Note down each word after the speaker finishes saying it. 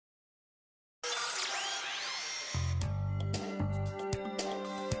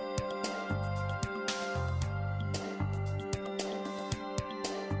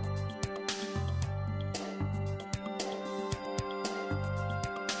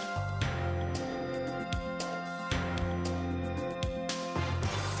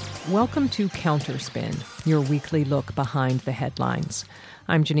Welcome to Counterspin, your weekly look behind the headlines.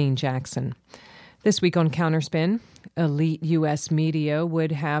 I'm Janine Jackson. This week on Counterspin, elite U.S. media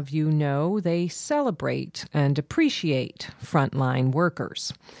would have you know they celebrate and appreciate frontline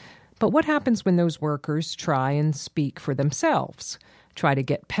workers. But what happens when those workers try and speak for themselves, try to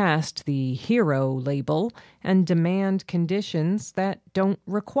get past the hero label, and demand conditions that don't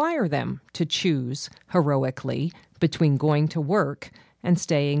require them to choose heroically between going to work and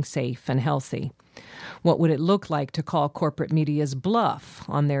staying safe and healthy? What would it look like to call corporate media's bluff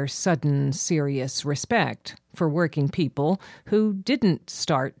on their sudden, serious respect for working people who didn't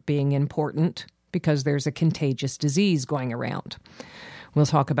start being important because there's a contagious disease going around? We'll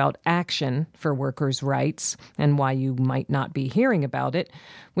talk about action for workers' rights and why you might not be hearing about it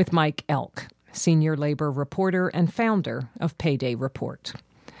with Mike Elk, senior labor reporter and founder of Payday Report.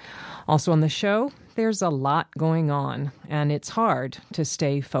 Also on the show, there's a lot going on, and it's hard to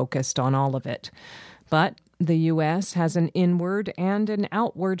stay focused on all of it. But the U.S. has an inward and an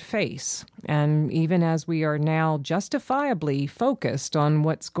outward face, and even as we are now justifiably focused on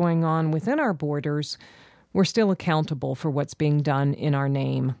what's going on within our borders, we're still accountable for what's being done in our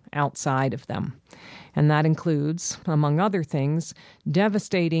name outside of them. And that includes, among other things,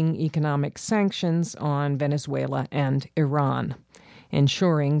 devastating economic sanctions on Venezuela and Iran,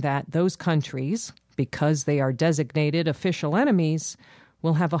 ensuring that those countries, because they are designated official enemies,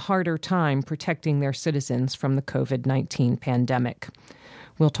 will have a harder time protecting their citizens from the COVID-19 pandemic.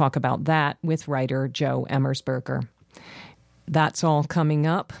 We'll talk about that with writer Joe Emersberger. That's all coming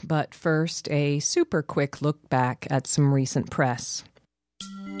up, but first, a super quick look back at some recent press.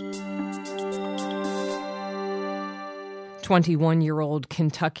 21-year-old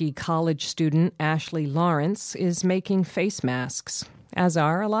Kentucky college student Ashley Lawrence is making face masks, as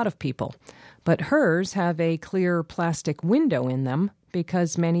are a lot of people. But hers have a clear plastic window in them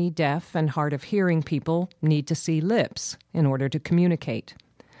because many deaf and hard of hearing people need to see lips in order to communicate.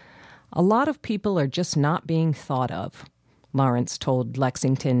 A lot of people are just not being thought of, Lawrence told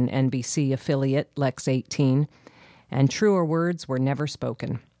Lexington NBC affiliate Lex 18, and truer words were never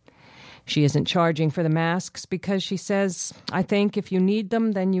spoken. She isn't charging for the masks because she says, "I think if you need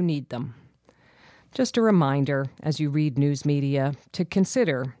them, then you need them." Just a reminder, as you read news media, to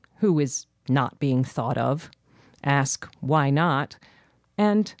consider who is not being thought of, ask why not,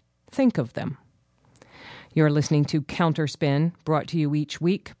 and think of them. You're listening to Counterspin, brought to you each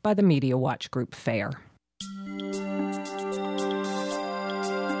week by the Media Watch Group FAIR.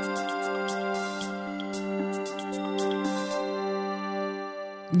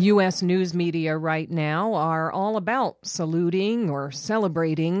 U.S. news media right now are all about saluting or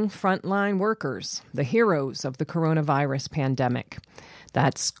celebrating frontline workers, the heroes of the coronavirus pandemic.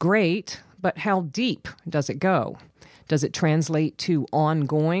 That's great, but how deep does it go? Does it translate to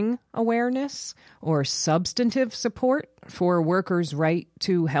ongoing awareness or substantive support for workers' right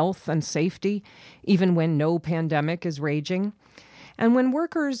to health and safety, even when no pandemic is raging? And when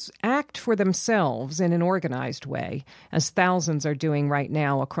workers act for themselves in an organized way, as thousands are doing right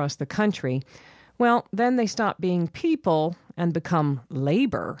now across the country, well, then they stop being people and become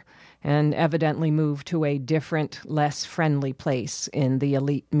labor, and evidently move to a different, less friendly place in the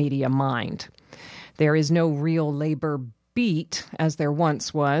elite media mind. There is no real labor beat, as there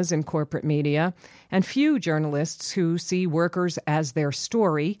once was in corporate media, and few journalists who see workers as their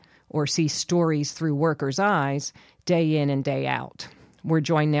story or see stories through workers' eyes day in and day out. We're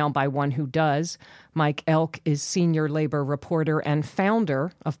joined now by one who does. Mike Elk is senior labor reporter and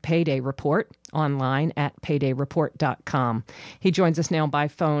founder of Payday Report, online at paydayreport.com. He joins us now by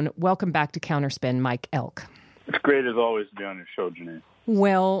phone. Welcome back to Counterspin, Mike Elk. It's great as always to be on your show, Janine.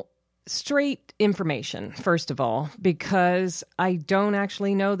 Well, straight information, first of all, because I don't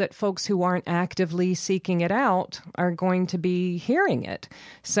actually know that folks who aren't actively seeking it out are going to be hearing it.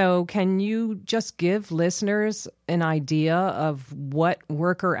 So can you just give listeners an idea of what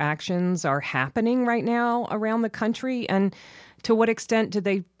worker actions are happening right now around the country, and to what extent do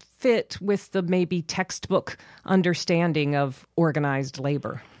they fit with the maybe textbook understanding of organized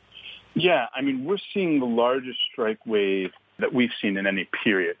labor? Yeah, I mean, we're seeing the largest strike wave that we've seen in any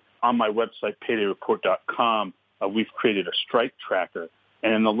period. On my website, paydayreport.com, we've created a strike tracker.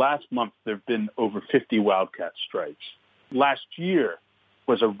 And in the last month, there have been over 50 wildcat strikes. Last year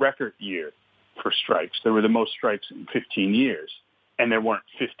was a record year for strikes. There were the most strikes in 15 years, and there weren't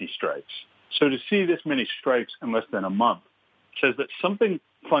 50 strikes. So to see this many strikes in less than a month says that something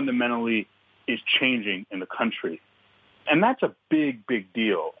fundamentally is changing in the country. And that's a big, big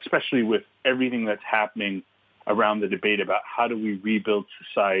deal, especially with everything that's happening around the debate about how do we rebuild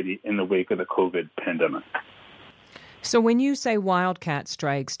society in the wake of the COVID pandemic. So when you say wildcat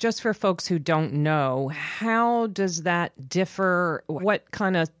strikes, just for folks who don't know, how does that differ? What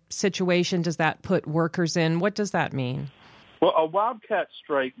kind of situation does that put workers in? What does that mean? Well, a wildcat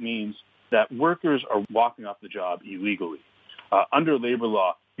strike means that workers are walking off the job illegally. Under labor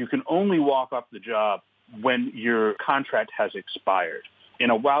law, you can only walk off the job when your contract has expired. In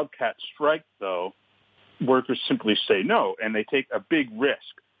a wildcat strike, though, workers simply say no, and they take a big risk.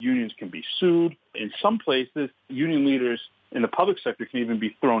 Unions can be sued. In some places, union leaders in the public sector can even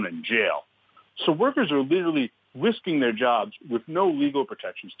be thrown in jail. So workers are literally risking their jobs with no legal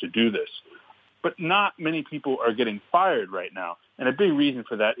protections to do this. But not many people are getting fired right now. And a big reason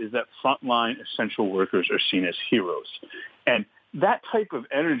for that is that frontline essential workers are seen as heroes. And that type of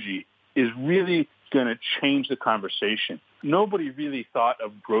energy is really going to change the conversation. Nobody really thought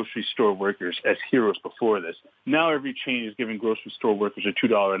of grocery store workers as heroes before this. Now every chain is giving grocery store workers a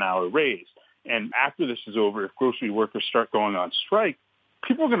 $2 an hour raise. And after this is over, if grocery workers start going on strike,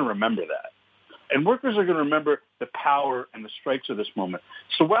 people are going to remember that. And workers are going to remember the power and the strikes of this moment.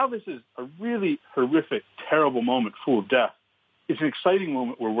 So while this is a really horrific, terrible moment full of death, it's an exciting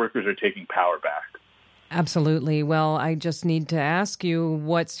moment where workers are taking power back. Absolutely. Well, I just need to ask you,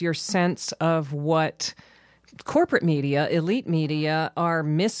 what's your sense of what corporate media, elite media, are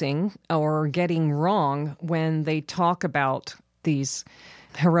missing or getting wrong when they talk about these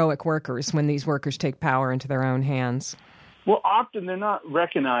heroic workers, when these workers take power into their own hands? Well, often they're not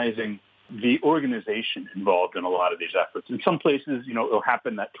recognizing the organization involved in a lot of these efforts. In some places, it'll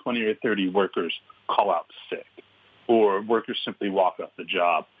happen that 20 or 30 workers call out sick or workers simply walk off the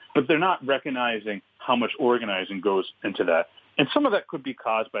job. But they're not recognizing how much organizing goes into that. And some of that could be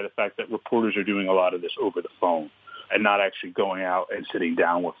caused by the fact that reporters are doing a lot of this over the phone and not actually going out and sitting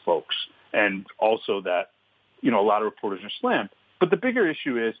down with folks. And also that, a lot of reporters are slammed. But the bigger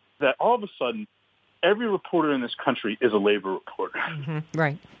issue is that all of a sudden, every reporter in this country is a labor reporter. Mm-hmm.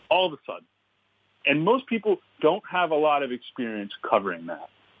 Right. All of a sudden. And most people don't have a lot of experience covering that.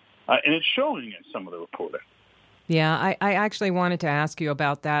 And it's showing in some of the reporting. Yeah, I actually wanted to ask you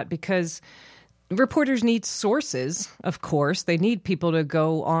about that because reporters need sources, of course. They need people to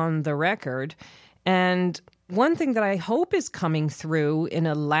go on the record. And one thing that I hope is coming through in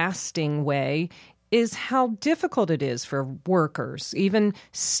a lasting way is how difficult it is for workers, even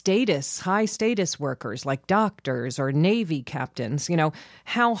high status workers like doctors or Navy captains,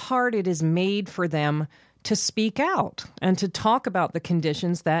 how hard it is made for them to speak out and to talk about the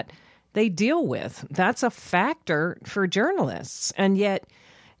conditions that they deal with. That's a factor for journalists. And yet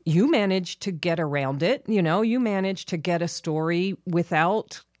you manage to get around it. You manage to get a story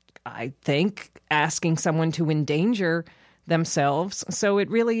without, I think, asking someone to endanger themselves. So it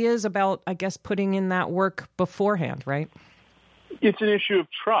really is about, I guess, putting in that work beforehand, right? It's an issue of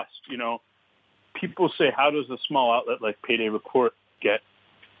trust. People say, how does a small outlet like Payday Report get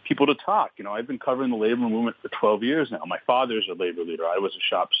people to talk? I've been covering the labor movement for 12 years now. My father's a labor leader. I was a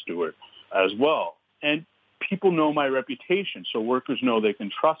shop steward as well. And people know my reputation, so workers know they can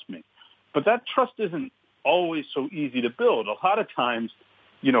trust me. But that trust isn't always so easy to build. A lot of times,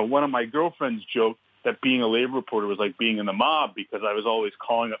 one of my girlfriends joked that being a labor reporter was like being in the mob because I was always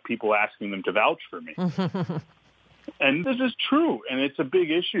calling up people asking them to vouch for me. And this is true. And it's a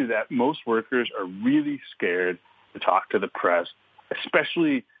big issue that most workers are really scared to talk to the press,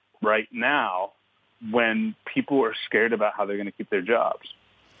 especially right now when people are scared about how they're going to keep their jobs.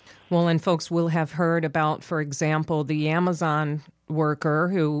 Well, and folks will have heard about, for example, the Amazon worker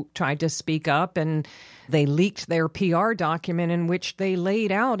who tried to speak up and they leaked their PR document in which they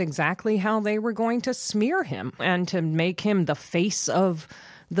laid out exactly how they were going to smear him and to make him the face of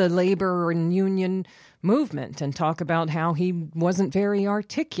the labor and union movement and talk about how he wasn't very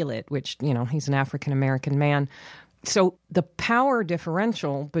articulate, which, he's an African-American man. So the power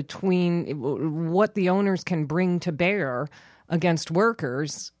differential between what the owners can bring to bear against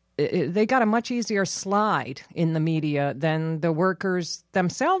workers, they got a much easier slide in the media than the workers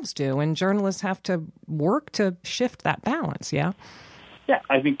themselves do. And journalists have to work to shift that balance, yeah? Yeah,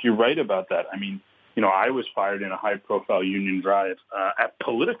 I think you're right about that. I mean, I was fired in a high-profile union drive at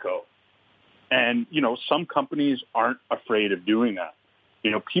Politico. And, some companies aren't afraid of doing that.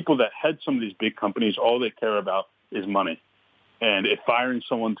 People that head some of these big companies, all they care about is money. And if firing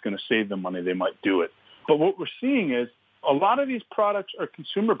someone's going to save them money, they might do it. But what we're seeing is a lot of these products are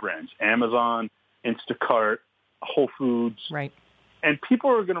consumer brands, Amazon, Instacart, Whole Foods. Right. And people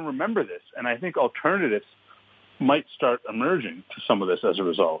are going to remember this. And I think alternatives might start emerging to some of this as a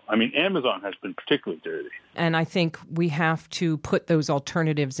result. I mean, Amazon has been particularly dirty. And I think we have to put those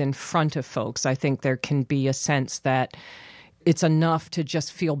alternatives in front of folks. I think there can be a sense that it's enough to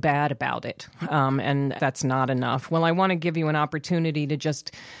just feel bad about it, and that's not enough. Well, I want to give you an opportunity to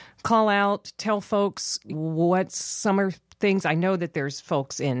just call out, tell folks what summer things. I know that there's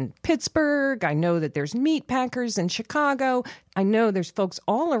folks in Pittsburgh. I know that there's meat packers in Chicago. I know there's folks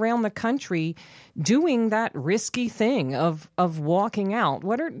all around the country doing that risky thing of walking out.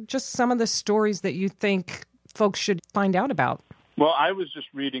 What are just some of the stories that you think folks should find out about? Well, I was just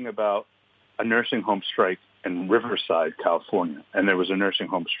reading about a nursing home strike in Riverside, California, and there was a nursing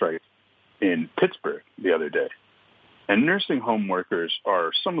home strike in Pittsburgh the other day. And nursing home workers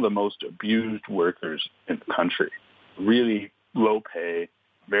are some of the most abused workers in the country. Really low pay,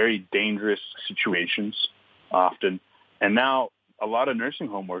 very dangerous situations often. And now a lot of nursing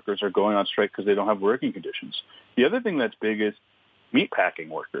home workers are going on strike because they don't have working conditions. The other thing that's big is meatpacking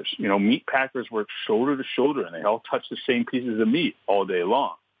workers. You know, meat packers work shoulder to shoulder and they all touch the same pieces of meat all day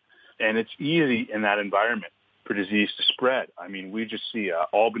long. And it's easy in that environment for disease to spread. I mean, we just see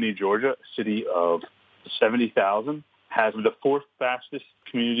Albany, Georgia, a city of 70,000, has the fourth fastest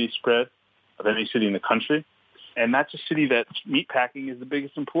community spread of any city in the country. And that's a city that meatpacking is the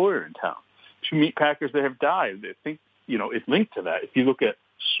biggest employer in town. 2 meat packers that have died. I think, you know, it's linked to that. If you look at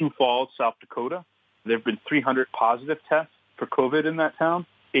Sioux Falls, South Dakota, there have been 300 positive tests for COVID in that town.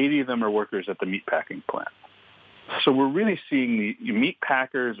 80 of them are workers at the meatpacking plant. So we're really seeing the meat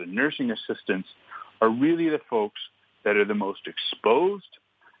packers and nursing assistants are really the folks that are the most exposed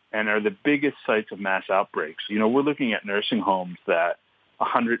and are the biggest sites of mass outbreaks. You know, we're looking at nursing homes that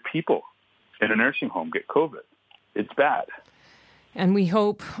 100 people in a nursing home get COVID. It's bad. And we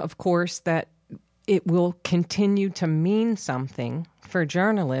hope, of course, that it will continue to mean something for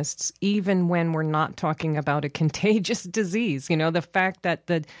journalists, even when we're not talking about a contagious disease. You know, the fact that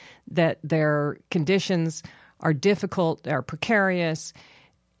that their conditions are difficult, are precarious,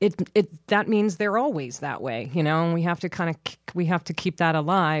 that means they're always that way, you know, and we have to keep that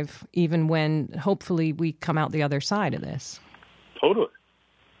alive even when hopefully we come out the other side of this. Totally.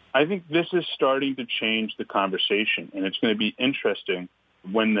 I think this is starting to change the conversation, and it's going to be interesting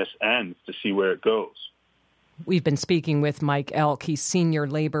when this ends to see where it goes. We've been speaking with Mike Elk. He's senior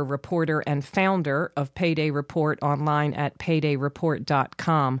labor reporter and founder of Payday Report online at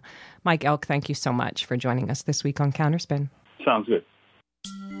paydayreport.com. Mike Elk, thank you so much for joining us this week on Counterspin. Sounds good.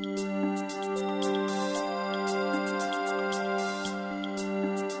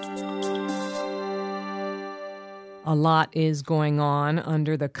 A lot is going on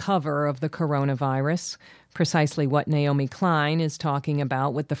under the cover of the coronavirus. Precisely what Naomi Klein is talking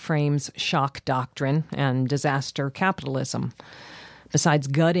about with the frame's shock doctrine and disaster capitalism. Besides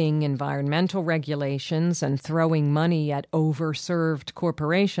gutting environmental regulations and throwing money at overserved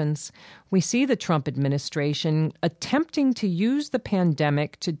corporations, we see the Trump administration attempting to use the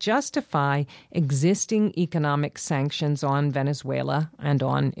pandemic to justify existing economic sanctions on Venezuela and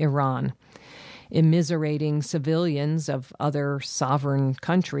on Iran. Immiserating civilians of other sovereign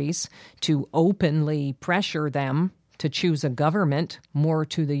countries to openly pressure them to choose a government more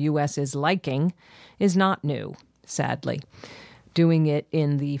to the U.S.'s liking is not new, sadly. Doing it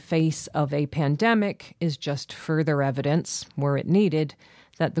in the face of a pandemic is just further evidence, were it needed,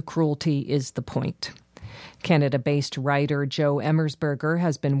 that the cruelty is the point. Canada-based writer Joe Emersberger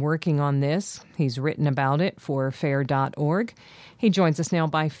has been working on this. He's written about it for FAIR.org. He joins us now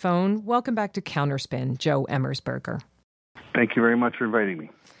by phone. Welcome back to Counterspin, Joe Emersberger. Thank you very much for inviting me.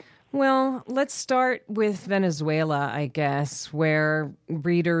 Well, let's start with Venezuela, I guess, where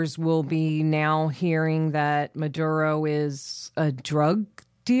readers will be now hearing that Maduro is a drug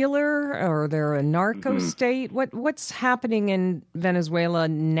dealer or they're a narco state. What's happening in Venezuela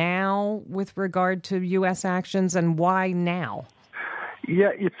now with regard to U.S. actions, and why now?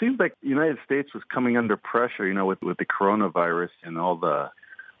 Yeah, it seems like the United States was coming under pressure, you know, with the coronavirus and all the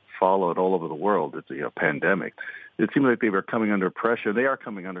fallout all over the world. It's a pandemic. It seemed like they were coming under pressure. They are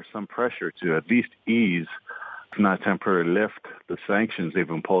coming under some pressure to at least ease, if not temporarily lift, the sanctions they've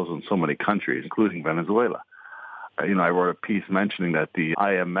imposed on so many countries, including Venezuela. I wrote a piece mentioning that the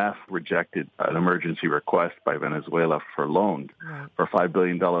IMF rejected an emergency request by Venezuela for loans, for $5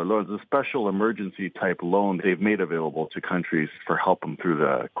 billion loans, a special emergency type loan they've made available to countries for help them through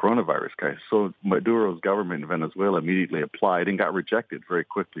the coronavirus crisis. So Maduro's government in Venezuela immediately applied and got rejected very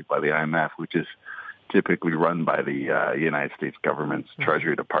quickly by the IMF, which is typically run by the United States government's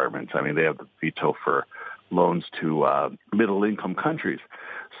Treasury Departments. I mean, they have the veto for loans to middle-income countries.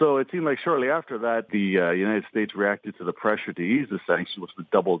 So it seemed like shortly after that, the United States reacted to the pressure to ease the sanctions, was to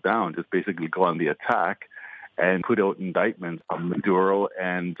double down, just basically go on the attack and put out indictments on Maduro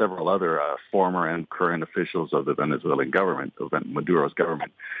and several other former and current officials of the Venezuelan government, of Maduro's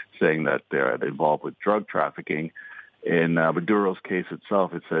government, saying that they're involved with drug trafficking In Maduro's case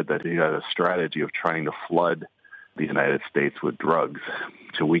itself, it said that he had a strategy of trying to flood the United States with drugs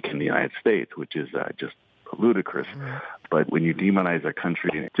to weaken the United States, which is just ludicrous. But when you demonize a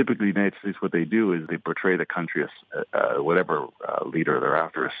country, typically the United States, what they do is they portray the country as whatever leader they're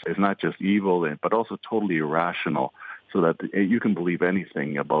after is not just evil, but also totally irrational, so that you can believe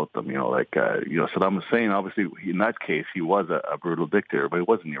anything about them. Saddam Hussein, obviously, in that case, he was a brutal dictator, but he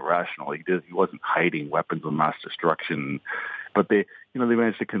wasn't irrational. He wasn't hiding weapons of mass destruction. But they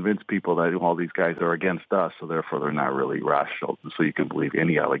managed to convince people that all these guys are against us, so therefore they're not really rational. So you can believe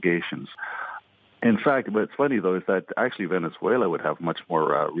any allegations. In fact, what's funny, though, is that actually Venezuela would have much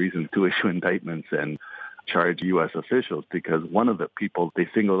more reason to issue indictments and charge U.S. officials, because one of the people they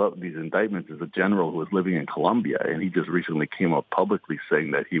singled out in these indictments is a general who was living in Colombia, and he just recently came out publicly saying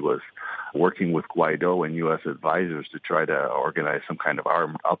that he was working with Guaido and U.S. advisors to try to organize some kind of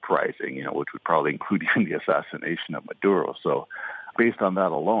armed uprising, which would probably include even the assassination of Maduro. So based on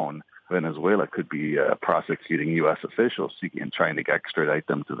that alone, Venezuela could be prosecuting U.S. officials seeking and trying to extradite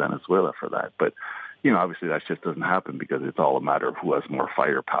them to Venezuela for that. But, obviously that just doesn't happen because it's all a matter of who has more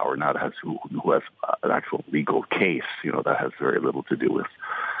firepower, not who has an actual legal case. That has very little to do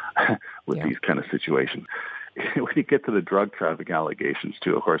with these kind of situations. When you get to the drug trafficking allegations,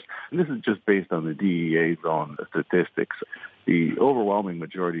 too, of course, and this is just based on the DEA's own statistics, the overwhelming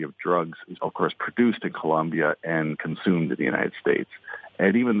majority of drugs is, of course, produced in Colombia and consumed in the United States.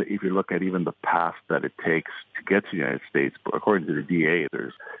 And even if you look at even the path that it takes to get to the United States, according to the DEA,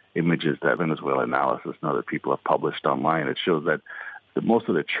 there's images that Venezuela Analysis and other people have published online. It shows that most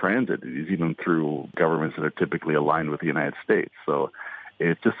of the transit is even through governments that are typically aligned with the United States. So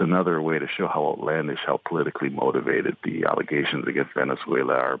it's just another way to show how outlandish, how politically motivated the allegations against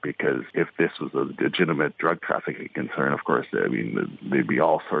Venezuela are, because if this was a legitimate drug trafficking concern, of course, there'd be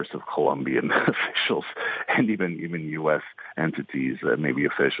all sorts of Colombian officials and even U.S. entities, maybe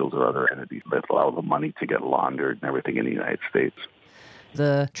officials or other entities that allow the money to get laundered and everything in the United States.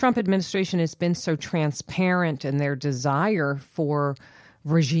 The Trump administration has been so transparent in their desire for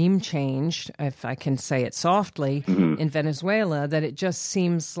regime change, if I can say it softly, in Venezuela, that it just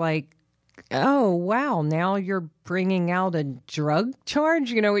seems like, oh, wow, now you're bringing out a drug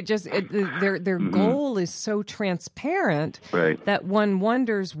charge? Their goal is so transparent that one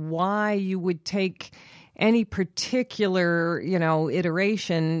wonders why you would take any particular,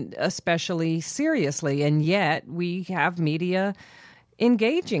 iteration especially seriously. And yet we have media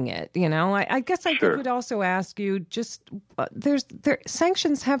engaging it. I guess I would also ask you, just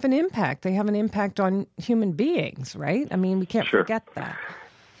sanctions have an impact. They have an impact on human beings, right? I mean, we can't forget that.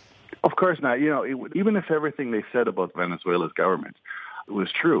 Of course not. Even if everything they said about Venezuela's government was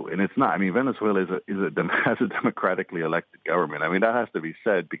true, and it's not. I mean, Venezuela has a democratically elected government. I mean, that has to be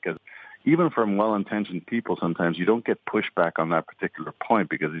said, because even from well-intentioned people, sometimes you don't get pushback on that particular point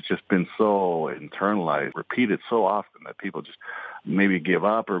because it's just been so internalized, repeated so often that people just maybe give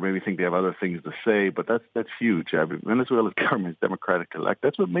up or maybe think they have other things to say. But that's huge. I mean, Venezuela's government is democratically elected.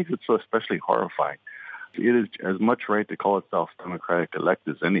 That's what makes it so especially horrifying. It is as much right to call itself democratic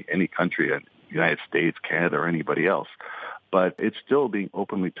elected as any country, in the United States, Canada, or anybody else. But it's still being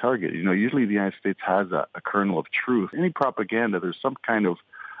openly targeted. Usually the United States has a kernel of truth. Any propaganda, there's some kind of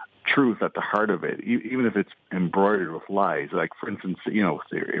truth at the heart of it, even if it's embroidered with lies. Like, for instance,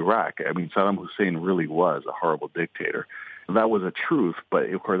 Iraq. I mean, Saddam Hussein really was a horrible dictator. That was a truth, but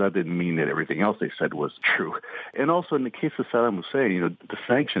of course that didn't mean that everything else they said was true. And also in the case of Saddam Hussein, the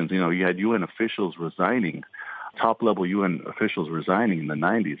sanctions, you had UN officials resigning, top-level UN officials resigning in the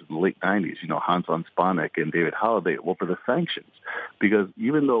 90s, in the late 90s, Hans von Spanek and David Halliday, over the sanctions. Because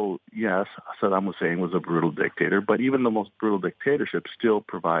even though, yes, Saddam Hussein was a brutal dictator, but even the most brutal dictatorship still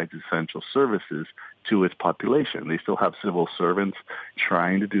provides essential services to its population. They still have civil servants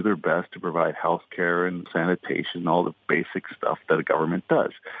trying to do their best to provide health care and sanitation, all the basic stuff that a government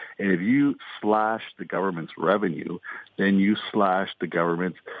does. And if you slash the government's revenue, then you slash the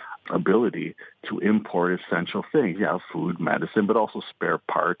government's ability to import essential things, food, medicine, but also spare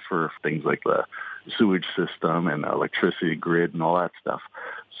parts for things like the sewage system and electricity grid and all that stuff.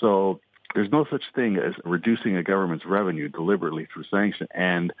 So there's no such thing as reducing a government's revenue deliberately through sanction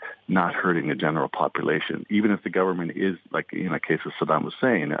and not hurting the general population. Even if the government is, like in the case of Saddam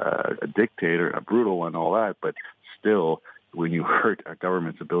Hussein, a dictator, a brutal one, all that, but still, when you hurt a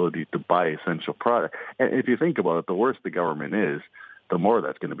government's ability to buy essential products, and if you think about it, the worse the government is, the more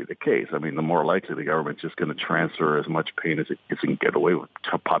that's going to be the case. I mean, the more likely the government's just going to transfer as much pain as it can get away with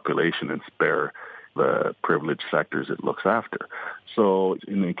to population and spare the privileged sectors it looks after. So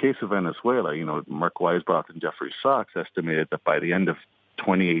in the case of Venezuela, Mark Weisbrot and Jeffrey Sachs estimated that by the end of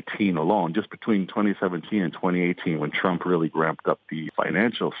 2018 alone, just between 2017 and 2018, when Trump really ramped up the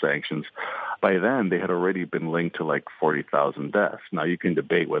financial sanctions, by then they had already been linked to like 40,000 deaths. Now, you can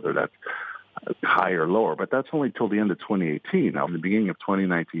debate whether that's high or lower, but that's only till the end of 2018. Now, in the beginning of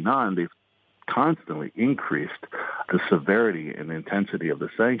 2019 on, they've constantly increased the severity and intensity of the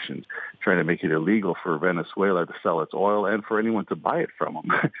sanctions, trying to make it illegal for Venezuela to sell its oil and for anyone to buy it from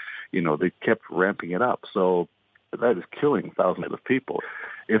them. They kept ramping it up. So that is killing thousands of people.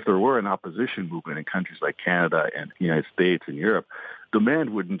 If there were an opposition movement in countries like Canada and the United States and Europe,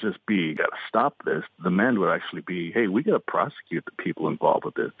 demand wouldn't just be, got to stop this. The demand would actually be, hey, we got to prosecute the people involved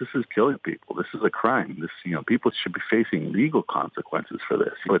with this. This is killing people. This is a crime. People should be facing legal consequences for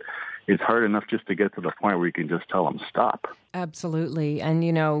this. But it's hard enough just to get to the point where you can just tell them stop. Absolutely. And,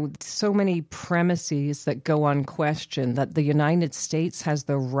 so many premises that go unquestioned that the United States has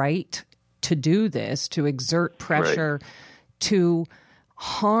the right to do this, to exert pressure, right, to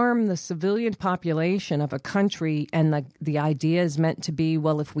harm the civilian population of a country. And the idea is meant to be,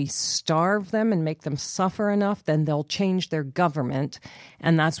 well, if we starve them and make them suffer enough, then they'll change their government.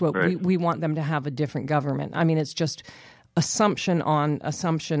 And that's what right, we want them to have a different government. I mean, it's just assumption on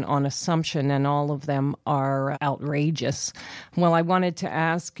assumption on assumption, and all of them are outrageous. Well, I wanted to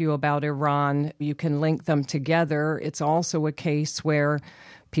ask you about Iran. You can link them together. It's also a case where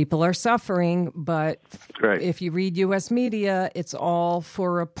people are suffering, but right, if you read U.S. media, it's all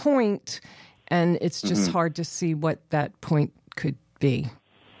for a point, and it's just hard to see what that point could be.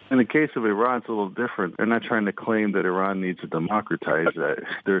 In the case of Iran, it's a little different. They're not trying to claim that Iran needs to democratize.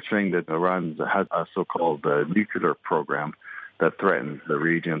 They're saying that Iran has a so-called nuclear program that threatens the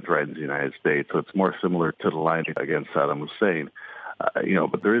region, threatens the United States. So it's more similar to the line against Saddam Hussein.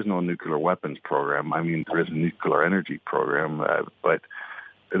 But there is no nuclear weapons program. I mean, there is a nuclear energy program, but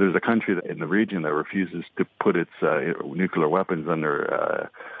there's a country in the region that refuses to put its nuclear weapons under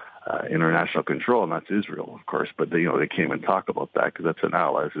international control, and that's Israel, of course. But they came and talk about that because that's an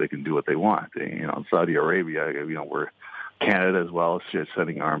ally, so they can do what they want. Saudi Arabia, we're Canada as well, is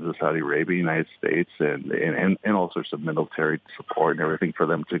sending arms to Saudi Arabia, United States, and all sorts of military support and everything for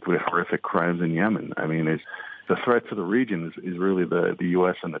them to commit horrific crimes in Yemen. I mean, the threat to the region is really the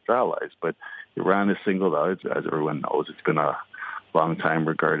U.S. and its allies. But Iran is singled out, as everyone knows. It's been a long time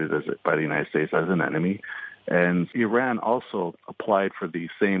regarded by the United States as an enemy. And Iran also applied for the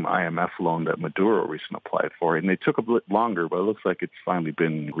same IMF loan that Maduro recently applied for. And they took a bit longer, but it looks like it's finally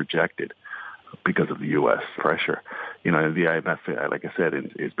been rejected because of the U.S. pressure. The IMF, like I said,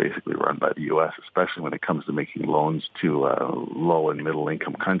 is basically run by the U.S., especially when it comes to making loans to low and middle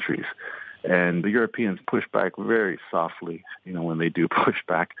income countries. And the Europeans push back very softly, when they do push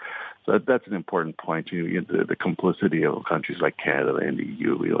back. So that's an important point. The complicity of countries like Canada and the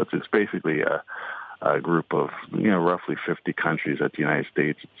EU. It's basically a group of roughly 50 countries at the United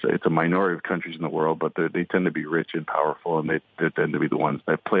States. It's a minority of countries in the world, but they tend to be rich and powerful, and they tend to be the ones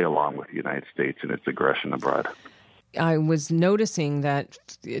that play along with the United States in its aggression abroad. I was noticing that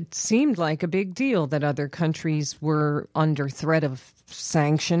it seemed like a big deal that other countries were under threat of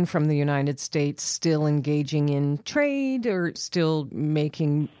sanction from the United States, still engaging in trade or still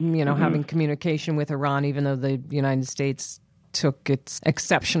making, having communication with Iran, even though the United States took its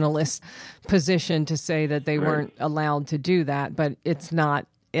exceptionalist position to say that they weren't allowed to do that. But it's not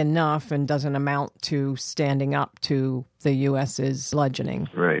enough and doesn't amount to standing up to the U.S.'s bludgeoning.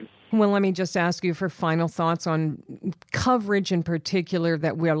 Right. Well, let me just ask you for final thoughts on coverage in particular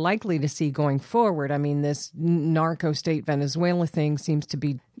that we're likely to see going forward. I mean, this narco state Venezuela thing seems to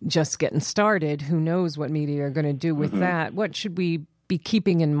be just getting started. Who knows what media are going to do with that? What should we be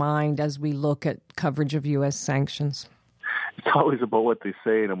keeping in mind as we look at coverage of U.S. sanctions? It's always about what they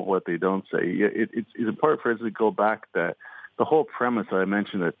say and about what they don't say. It's important for us to go back that the whole premise that I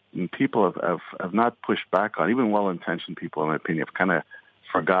mentioned that people have not pushed back on, even well-intentioned people, in my opinion, have kind of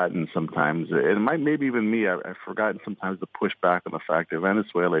forgotten sometimes, and maybe even me, I've forgotten sometimes to push back on the fact that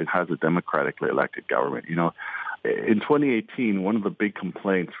Venezuela has a democratically elected government. In 2018, one of the big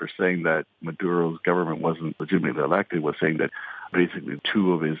complaints for saying that Maduro's government wasn't legitimately elected was saying that basically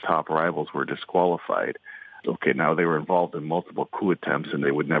two of his top rivals were disqualified. Okay, now they were involved in multiple coup attempts and they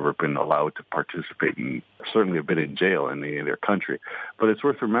would never have been allowed to participate and certainly have been in jail in their country. But it's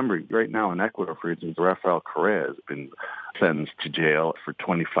worth remembering, right now in Ecuador, for instance, Rafael Correa has been sentenced to jail for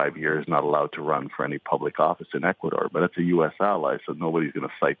 25 years, not allowed to run for any public office in Ecuador. But it's a U.S. ally, so nobody's going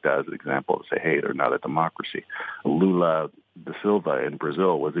to cite that as an example to say, hey, they're not a democracy. Lula da Silva in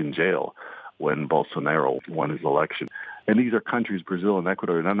Brazil was in jail when Bolsonaro won his election. And these are countries, Brazil and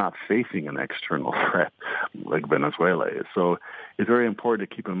Ecuador, they're not facing an external threat like Venezuela is. So it's very important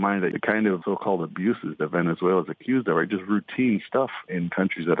to keep in mind that the kind of so-called abuses that Venezuela is accused of are just routine stuff in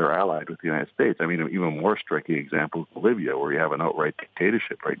countries that are allied with the United States. I mean, even more striking example is Bolivia, where you have an outright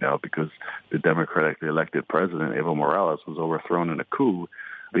dictatorship right now because the democratically elected president, Evo Morales, was overthrown in a coup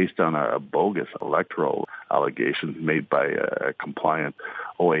based on a bogus electoral allegations made by a compliant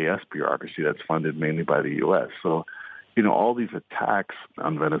OAS bureaucracy that's funded mainly by the U.S. So, all these attacks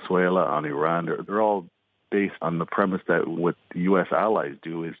on Venezuela, on Iran, they're all based on the premise that what the U.S. allies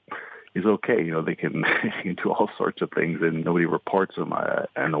do is okay. They can do all sorts of things and nobody reports them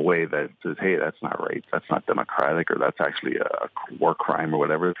in a way that says, hey, that's not right, that's not democratic, or that's actually a war crime or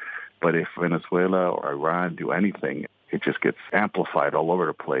whatever. But if Venezuela or Iran do anything, it just gets amplified all over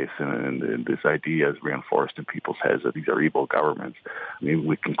the place, and this idea is reinforced in people's heads that these are evil governments. I mean,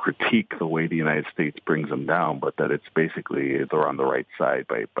 we can critique the way the United States brings them down, but that it's basically they're on the right side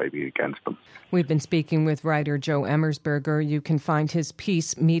by being against them. We've been speaking with writer Joe Emersberger. You can find his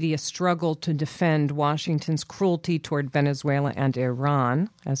piece, Media Struggle to Defend Washington's Cruelty Toward Venezuela and Iran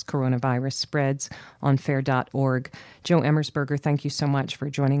as Coronavirus Spreads, on fair.org. Joe Emersberger, thank you so much for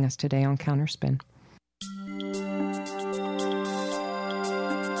joining us today on Counterspin.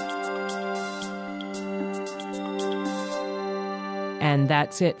 And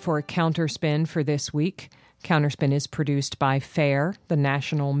that's it for Counterspin for this week. Counterspin is produced by FAIR, the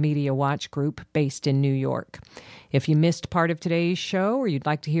National Media Watch Group based in New York. If you missed part of today's show or you'd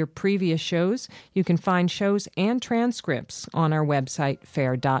like to hear previous shows, you can find shows and transcripts on our website,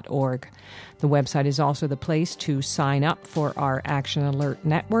 fair.org. The website is also the place to sign up for our Action Alert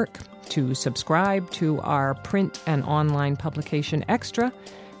Network, to subscribe to our print and online publication Extra,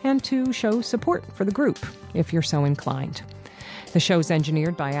 and to show support for the group if you're so inclined. The show's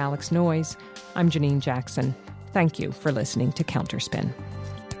engineered by Alex Noyes. I'm Janine Jackson. Thank you for listening to Counterspin.